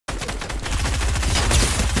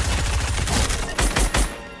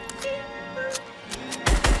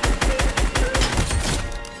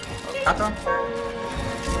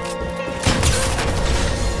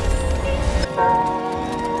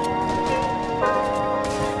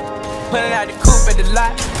Pulling out the coupe at the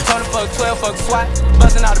lot. Tony fuck 12, fuck SWAT.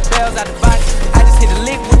 Busting all the bells out the box. I just hit a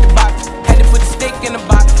lick with the box. Had to put the stick in the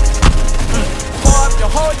box. Pour up the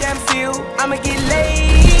whole damn field. I'ma get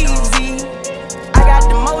lazy. I got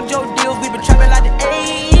the mojo deals. We been trapping like the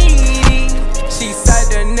 80s. She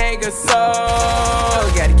said the nigga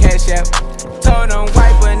soul. Got the cash out. Told him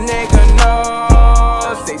wipe a nigga no.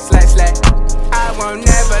 Say slash slash. I won't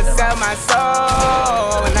never sell my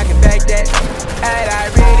soul. And I can back that. And I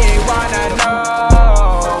really wanna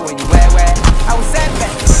know when you where I was at back,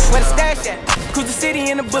 where the stash at. Cruise the city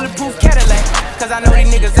in a bulletproof Cadillac. Cause I know these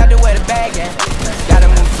niggas out there where the bag at. Gotta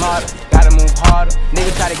move smarter, gotta move harder.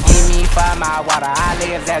 Niggas try to give me 5 mile water. I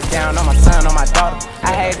lay his ass down on my son, on my daughter. I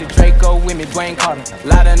had the Draco with me, Dwayne Carter.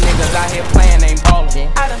 Lot of niggas out here playing, ain't ballin'.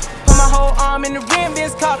 I done put my whole arm in the rim,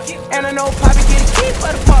 Vince Carter. And I know Poppy get a key for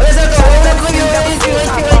the party.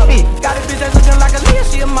 Got a bitch that's looking like a Leah,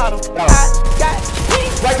 she a model. I got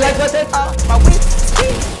my wings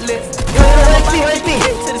keyless.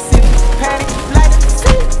 To the city, panic, like the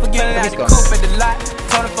city. Forgetting out the coupe at the lot.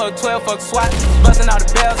 Tony fuck 12, fuck SWAT. Busting all the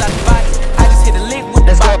bells out the box. I just hit a lick with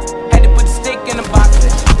the box. Had to put the stick in the box.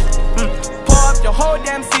 Pour up the whole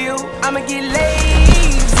damn field. I'ma get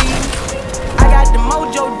lazy. I got the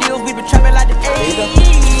mojo deals. We been trapping like the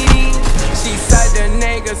 80s. She said the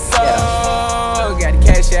nigga soul. Got the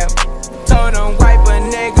cash out. Told him wipe a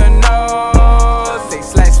nigga no. Say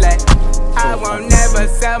slash slash. I won't never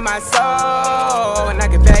sell my soul. And I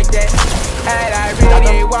can back that. And I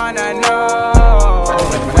really wanna know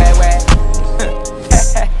where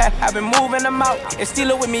I've been moving them out. And steal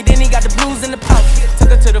it with me, then he got the blues in the pouch. Took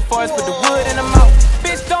her to the forest, put the wood in the mouth.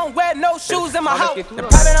 Bitch, don't wear no shoes in my house. The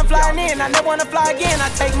private I'm flying in, I never wanna fly again. I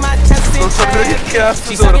take my chances in chance.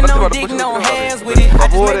 She sucking no dick, no hands with it. I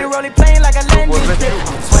just made the rolling plane like a landing strip.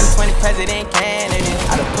 2020 president candidate.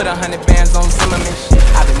 I done put 100 bands on Zimmerman shit.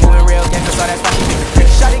 I been moving real gangster, so that's why she nigga Chris.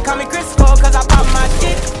 Shawty call me Crisco, cause I pop my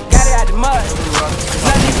shit. Got it out the mud,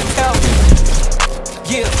 nothing you can tell me.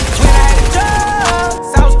 Yeah, when I had a job,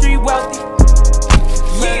 South Street wealthy.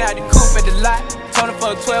 Yeah, out the coupe at the lot. Tony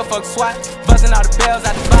fuck 12, fuck SWAT. Busting all the bells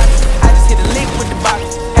out the box. I just hit a lick with the box.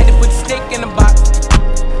 Had to put the stick in the box.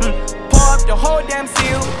 Pour up the whole damn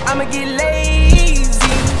field. I'ma get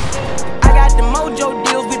lazy. I got the mojo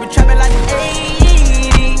deals. We been trapping like the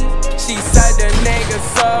 80s. She said the nigga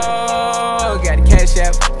soul. Got the cash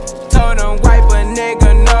out. Told him wipe a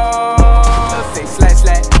nigga no. Say slash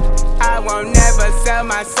slash. I won't never sell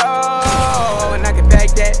my soul. And I can back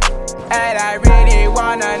that. And I really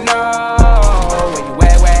wanna know when you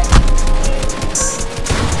where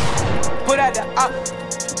put at the up,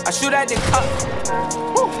 I shoot at the cup.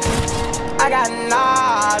 Woo. I got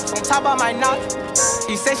knobs on top of my knots.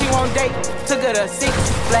 She said she won't date. Took her to 6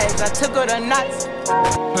 Flags, I took her to nuts.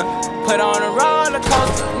 Put on a roller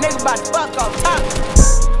coaster, nigga bout to fuck off top.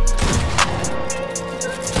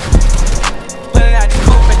 Pulling out the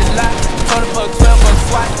coupe at the lot. Tony fuck 12, fuck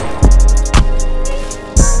SWAT.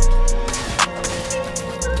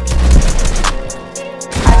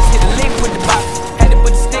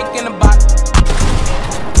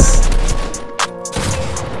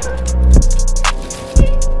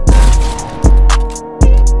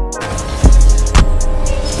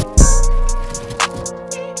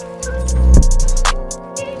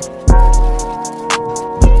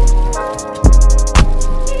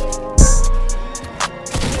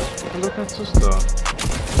 Cazzo sta?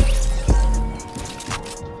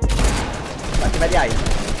 Quanti metri hai?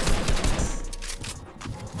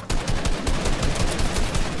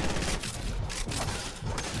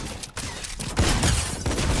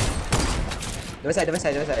 Dove sei? Dove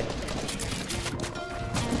sei? Dove sei? Dove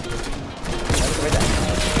sei?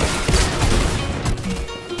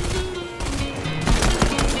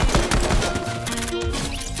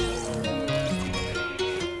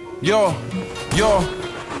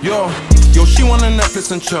 Yo, she wanna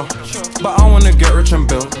Netflix and chill, but I wanna get rich and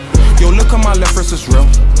build. Yo, look at my left wrist, it's real.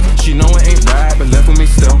 She know it ain't right, but left with me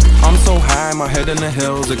still. I'm so high, my head in the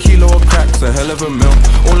hills. A kilo of crack's a hell of a meal.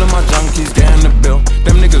 All of my junkies getting the bill.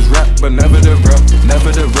 Them niggas rap, but never the real,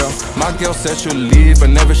 never the real. My girl said she'll leave, but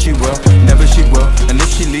never she will, never she will. And if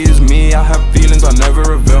she leaves me, I have feelings I never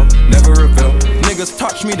reveal, never reveal. Niggas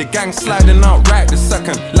touch me, the gang sliding out right this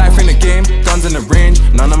second. Life in the game, guns in the range.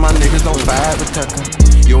 None of my niggas don't fight with Tekken.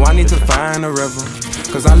 Yo, I need to find a rebel,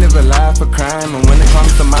 cause I live a life of crime. And when it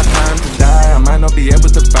comes to my time to die, I might not be able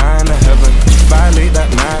to find a heaven. Violate that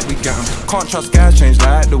night, we got 'em. Can't trust guys, change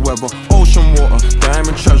like the weather. Ocean water,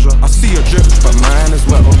 diamond treasure. I see a drip, but mine is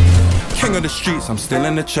wetter. King of the streets, I'm still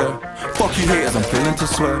in the chair. Fuck you haters, I'm feeling to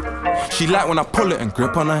swear. She like when I pull it and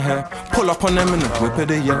grip on her hair. Pull up on them in the whip of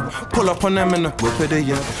the year. Pull up on them in the whip of the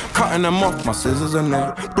year. Cutting them off, my scissors are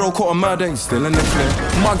there. Bro caught a murder, he's still in the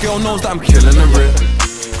clear. My girl knows that I'm killing the rip.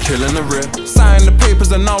 Killing the rip. Sign the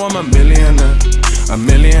papers and now I'm a millionaire. A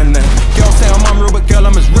millionaire. Girl say I'm unreal, but girl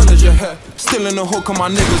I'm as real as your hair. Still in the hook and my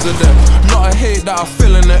niggas are there. Lot of hate that I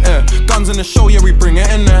feel in the air. Guns in the show, yeah we bring it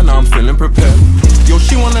in there. Now I'm feeling prepared. Yo,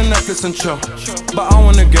 she wanna Netflix and chill, but I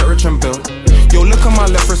wanna get rich and build. Yo, look at my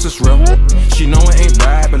left wrist, it's real. She know it ain't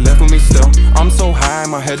right, but left with me still. I'm so high,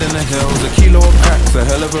 my head in the hills. A kilo of crack's a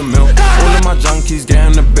hell of a meal. All of my junkies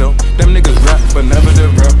getting the bill. Them niggas rap, but never the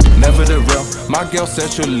real, never the real. My girl said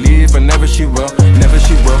she'll leave, but never she will, never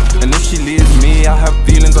she will. And if she leaves me, I have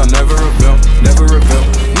feelings I never reveal, never reveal.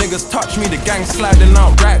 Niggas touch me, the gang sliding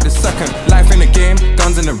out right this second. Life in the game,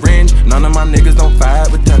 guns in the range. None of my niggas don't fight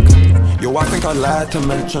with Tekken. Yo, I think I lied to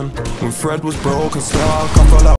mention when Fred was broke and still I'll come for like